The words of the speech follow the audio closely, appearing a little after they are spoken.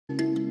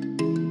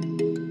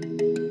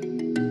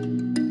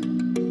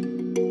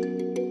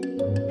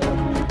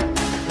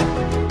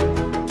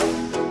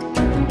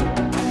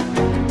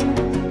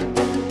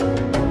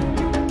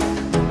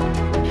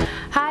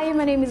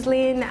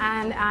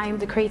and I'm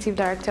the creative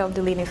director of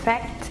the Lean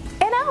Effect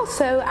and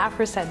also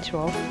Afro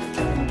Sensual.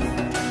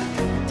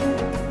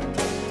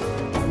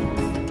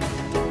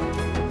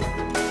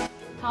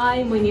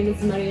 Hi, my name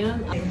is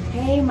Mariam.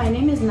 Hey, my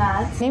name is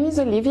Naz. My name is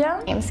Olivia.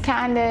 My name is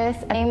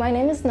Candice. Hey, my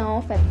name is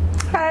Nof.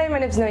 Hi, my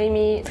name is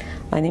Noemi.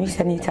 My name is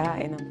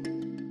Anita.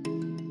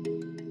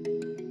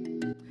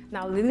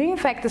 Now, the Lean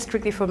Effect is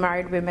strictly for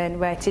married women,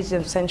 where I teach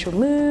them sensual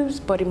moves,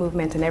 body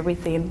movement, and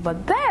everything.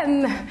 But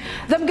then,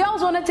 them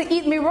girls wanted to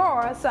eat me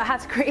raw, so I had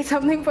to create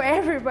something for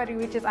everybody,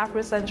 which is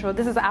Afro Sensual.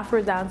 This is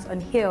Afro dance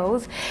on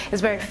heels.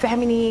 It's very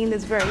feminine,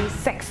 it's very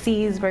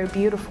sexy, it's very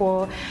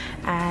beautiful,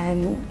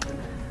 and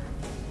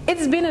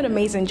it's been an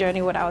amazing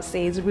journey. What I would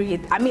say is really,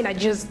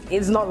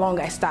 it's not long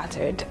I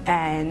started,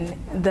 and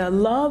the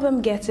love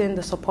I'm getting,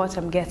 the support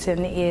I'm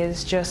getting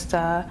is just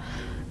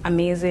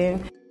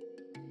amazing.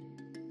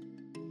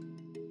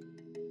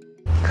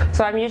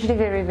 So I'm usually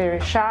very,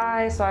 very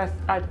shy, so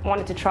I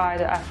wanted to try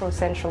the Afro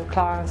Sensual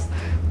class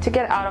to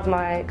get out of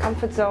my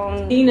comfort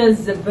zone.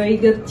 Ina's a very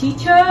good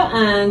teacher,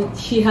 and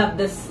she have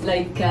this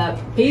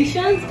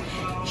patience.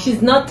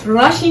 She's not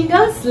rushing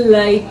us,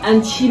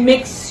 and she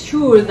makes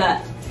sure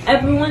that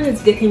everyone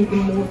is getting the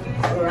move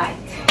right.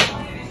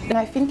 And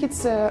I think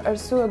it's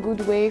also a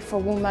good way for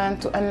women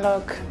to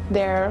unlock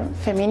their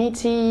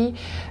femininity.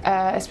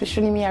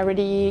 Especially me,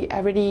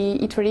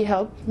 it really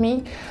helped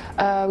me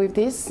with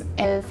this.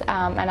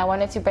 And I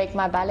wanted to break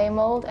my ballet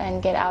mold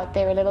and get out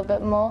there a little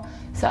bit more.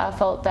 So I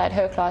felt that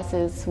her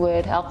classes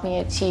would help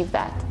me achieve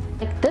that.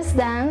 This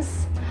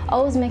dance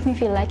always makes me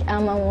feel like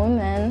I'm a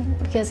woman,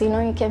 because you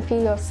can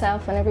feel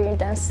yourself whenever you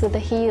dance to the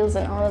heels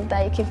and all of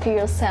that. You can feel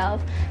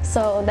yourself.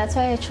 So that's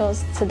why I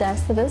chose to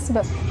dance to this.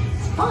 But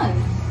it's fun.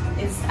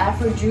 It's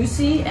Afro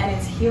juicy and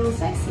it's heel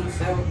sexy,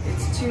 so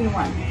it's 2 in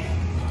 1.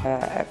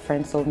 A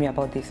friend told me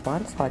about this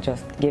one, so I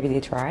just gave it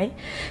a try,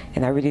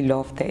 and I really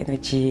loved the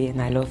energy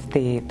and I loved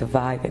the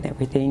vibe and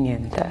everything,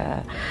 and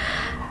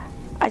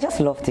I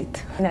just loved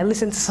it. And I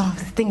listened to some of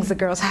the things the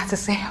girls had to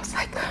say. I was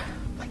like, oh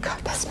my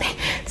God, that's me.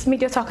 It's me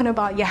they're talking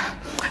about, yeah.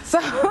 So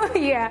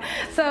yeah,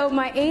 so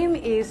my aim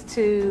is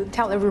to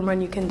tell every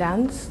woman you can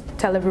dance.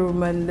 Tell every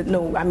woman that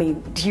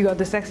you are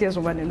the sexiest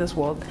woman in this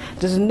world.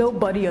 There's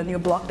nobody on your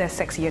block that's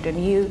sexier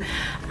than you.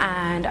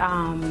 And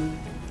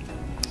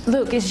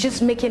look, it's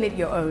just making it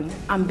your own.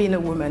 I'm being a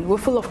woman. We're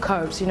full of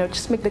curves,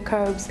 just make the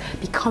curves,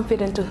 be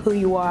confident to who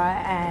you are,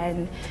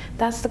 and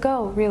that's the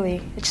goal,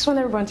 really. I just want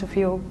everyone to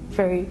feel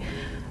very,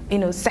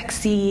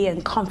 sexy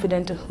and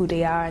confident to who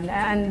they are,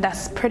 and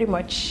that's pretty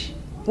much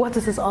what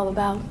this is all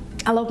about.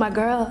 I love my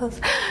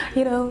girls,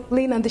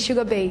 lean on the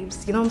sugar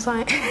babes, you know what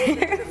I'm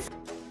saying?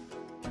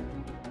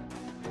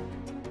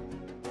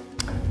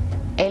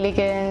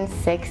 Elegant,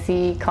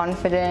 sexy,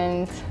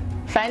 confident,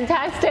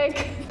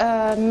 fantastic.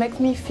 Make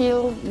me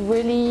feel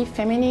really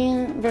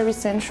feminine, very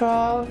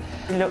sensual.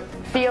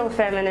 Feel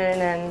feminine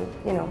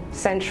and,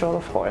 sensual,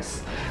 of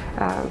course.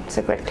 It's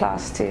a great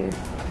class to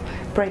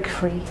break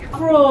free.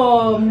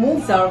 Afro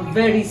moves are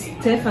very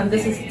stiff, and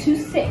this is too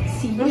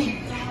sexy.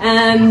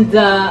 And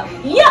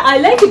yeah, I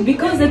like it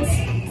because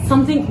it's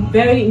something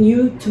very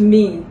new to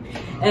me.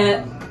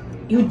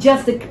 You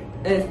just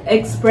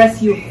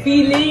express your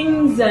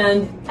feelings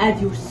and add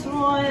your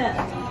soy,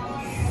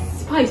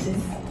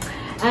 spices,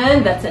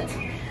 and that's it.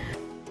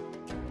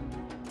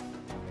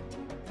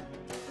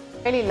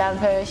 I really love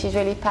her. She's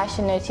really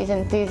passionate, she's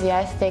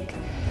enthusiastic.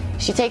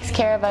 She takes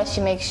care of us,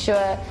 she makes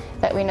sure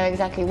that we know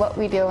exactly what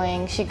we're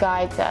doing. She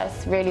guides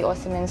us, really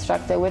awesome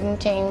instructor.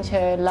 Wouldn't change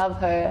her, love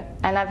her.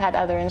 And I've had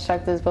other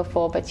instructors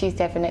before, but she's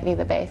definitely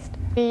the best.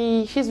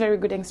 She's a very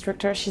good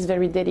instructor, she's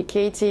very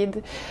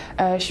dedicated.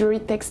 She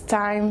really takes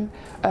time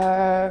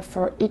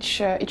for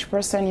each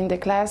person in the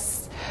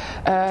class.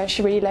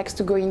 She really likes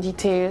to go in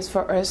details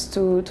for us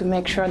to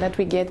make sure that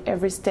we get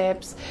every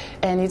steps.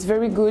 And it's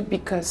very good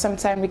because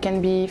sometimes we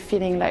can be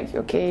feeling like,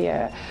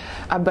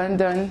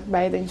 abandoned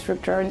by the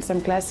instructor in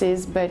some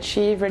classes, but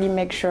she really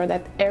makes sure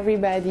that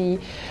everybody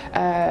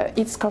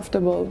is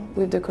comfortable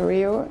with the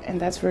choreo, and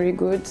that's very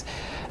good.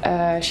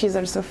 She's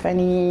also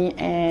funny,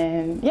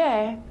 and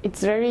yeah,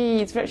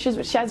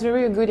 she has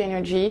very good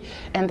energy,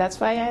 and that's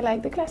why I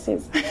like the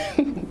classes.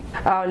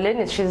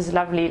 Lynn, she's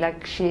lovely.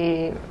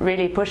 She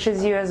really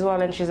pushes you as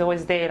well, and she's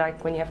always there.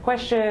 When you have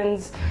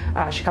questions,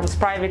 she comes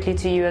privately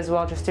to you as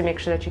well, just to make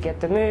sure that you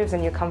get the moves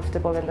and you're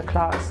comfortable in the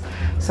class.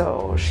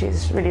 So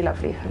she's really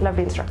lovely,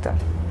 lovely instructor.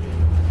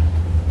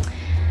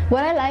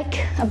 What I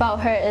like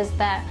about her is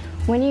that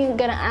when you're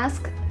gonna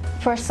ask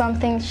for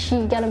something,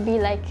 she's gonna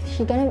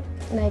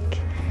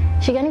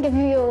give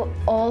you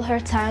all her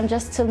time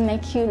just to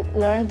make you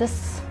learn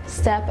this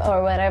step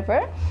or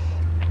whatever.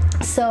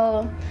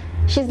 So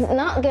she's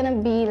not gonna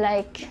be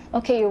like,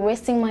 okay, you're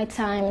wasting my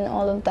time and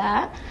all of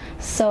that.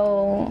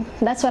 So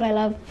that's what I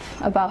love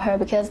about her,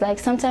 because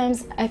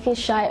sometimes I feel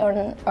shy or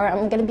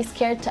I'm gonna be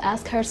scared to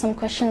ask her some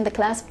question in the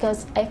class,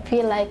 because I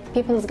feel like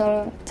people is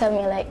gonna tell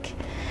me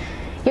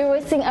you're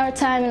wasting our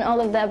time and all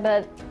of that.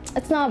 But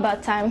it's not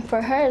about time.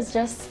 For her, it's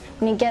just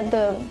when you get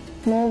the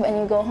move and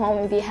you go home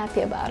and be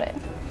happy about it.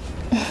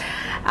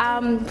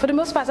 For the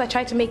most part, I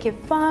try to make it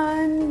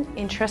fun,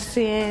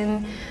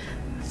 interesting.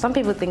 Some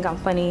people think I'm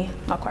funny,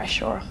 not quite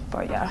sure,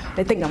 but yeah,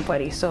 they think I'm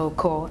funny, so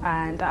cool.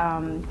 And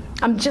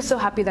I'm just so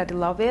happy that they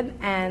love it,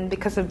 and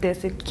because of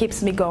this, it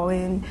keeps me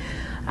going.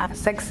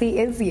 Sexy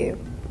is you.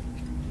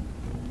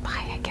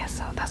 Bye, I guess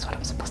so. That's what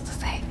I'm supposed to say.